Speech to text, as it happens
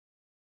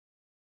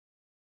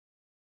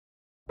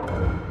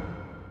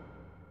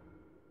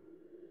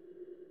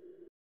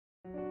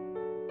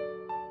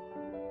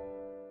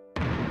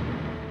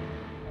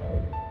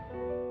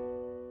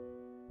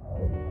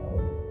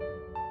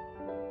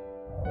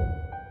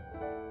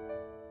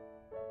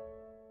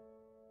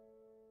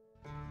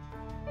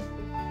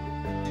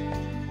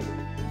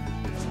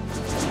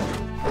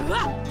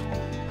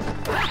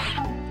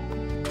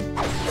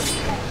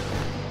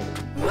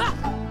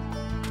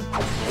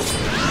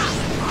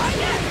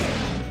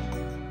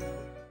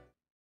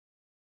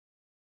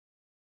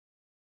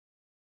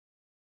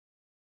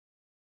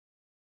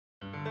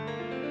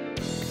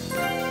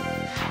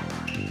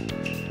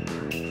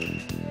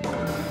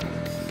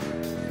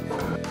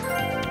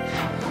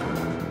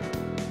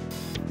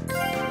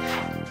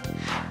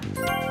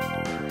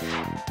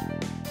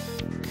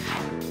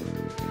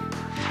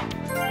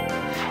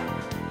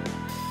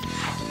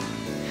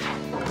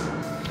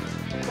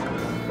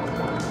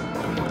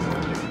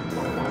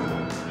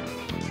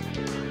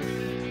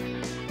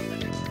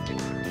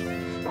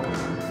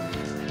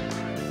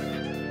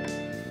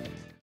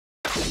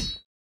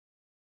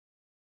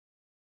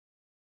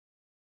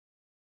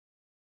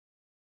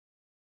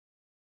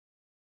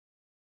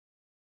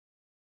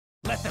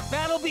Let the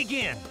battle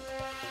begin!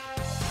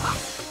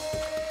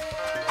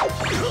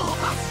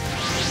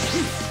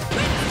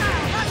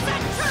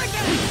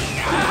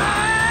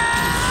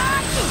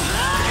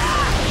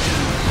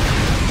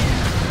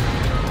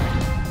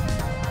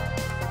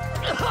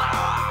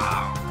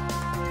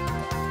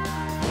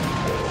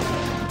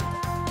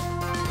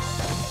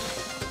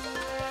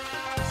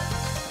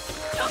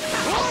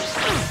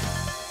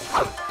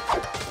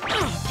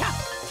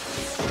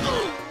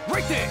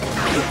 Right there!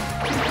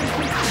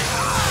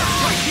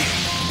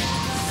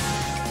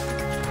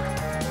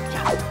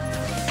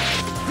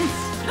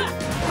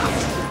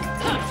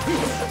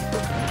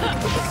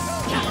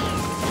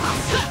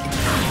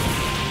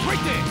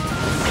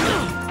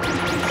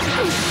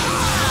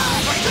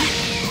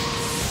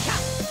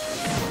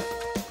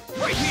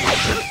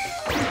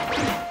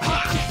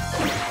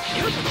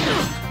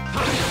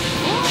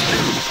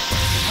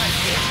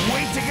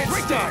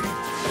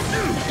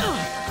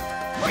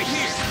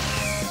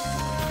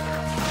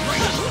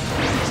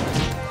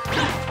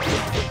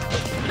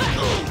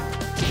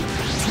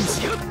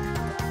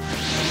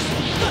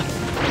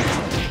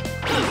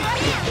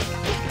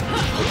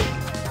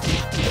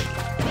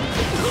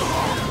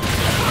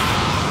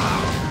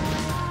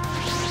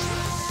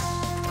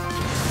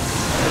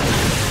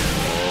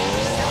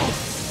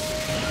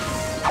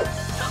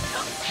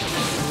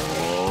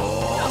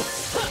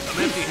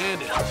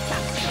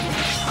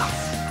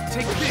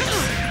 Take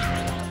this!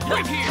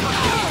 Right here!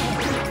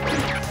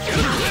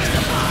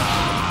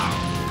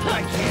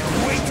 I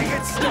can't wait to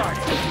get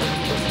started!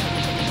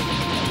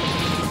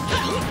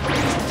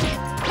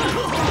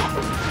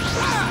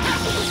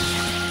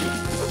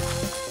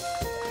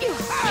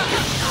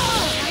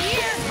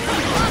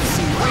 I'll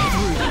see right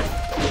through you!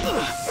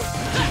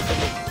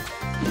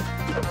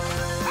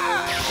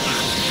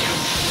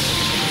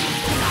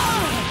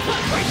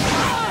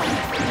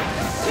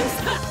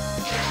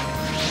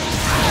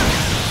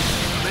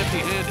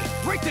 Empty-handed,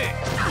 right there!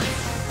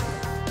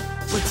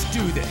 Let's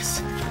do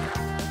this!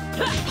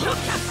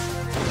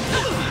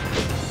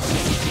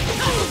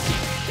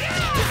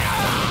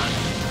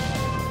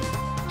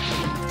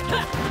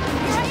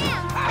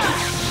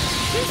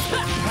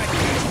 I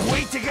can't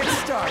wait to get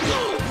started!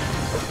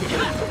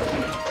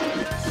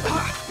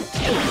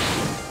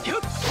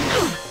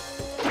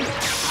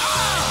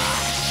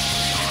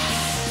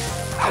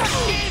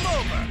 Game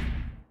over!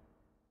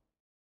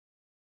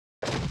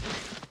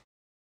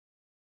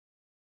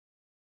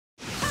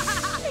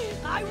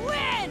 I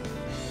win!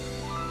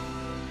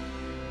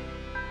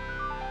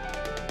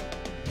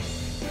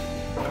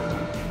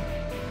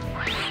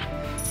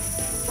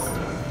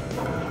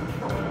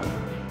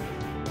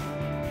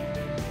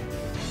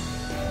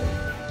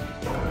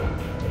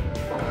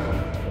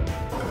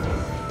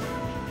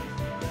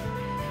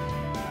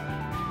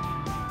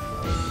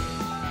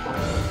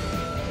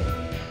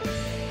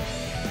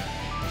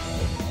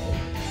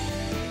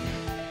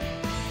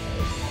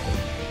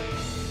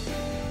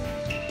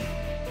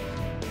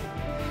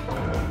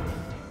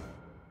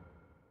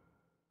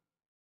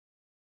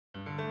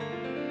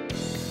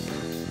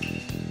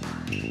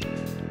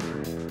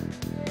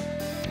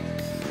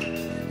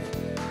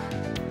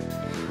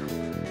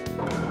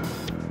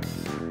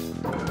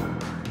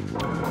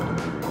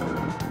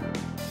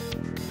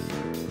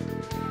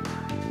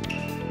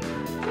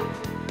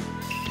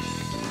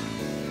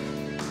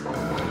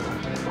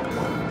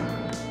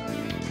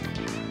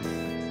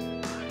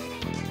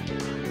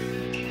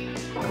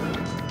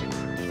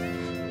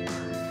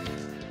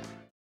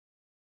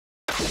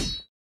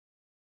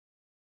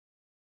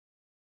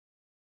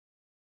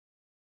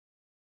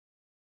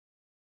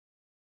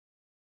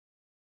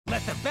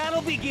 Let the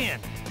battle begin!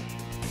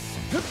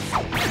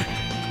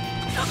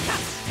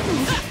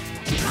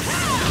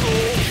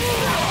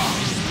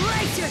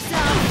 Brace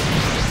yourself!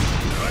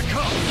 Here I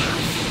come!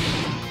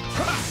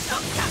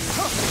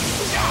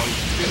 I'll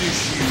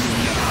finish you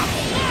now!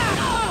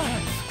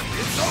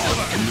 It's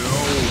over! No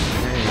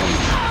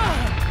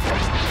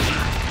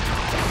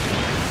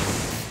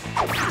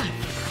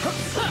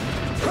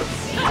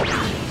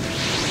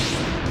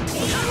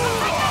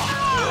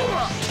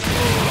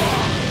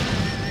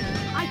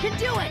I can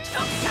do it! It's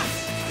over!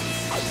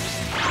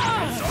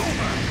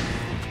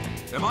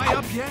 Am I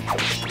up yet?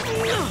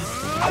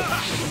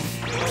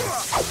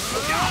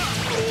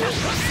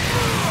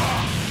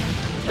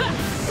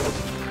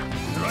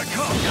 Here I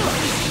come!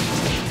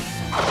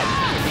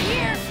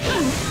 Here!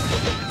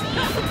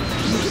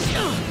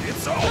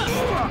 It's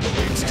over!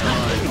 It's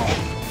time!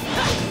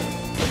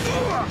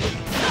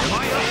 Am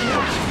I up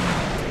yet?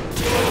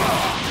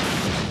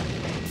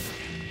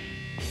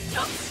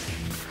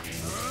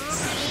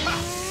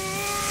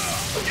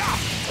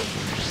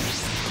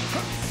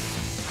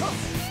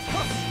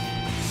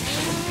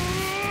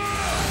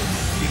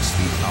 It's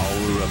the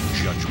hour of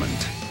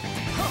judgment.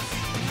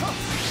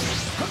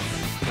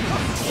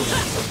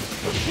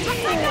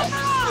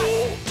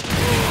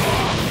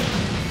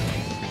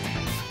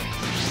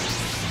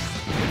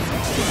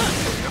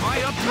 Am I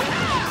up yet?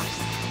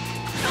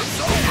 It's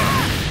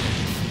over!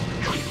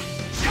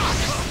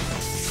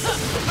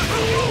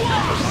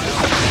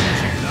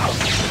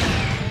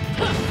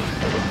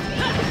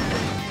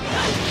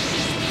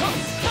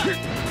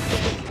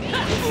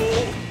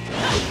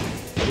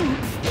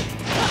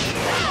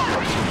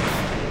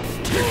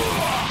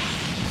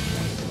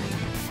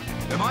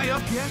 Am I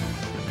up yet?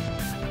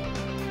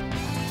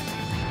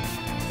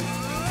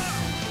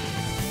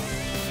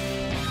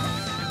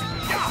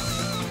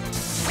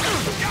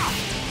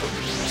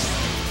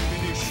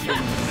 Finish you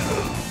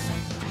now.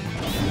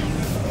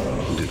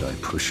 Did I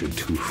push it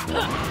too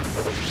far?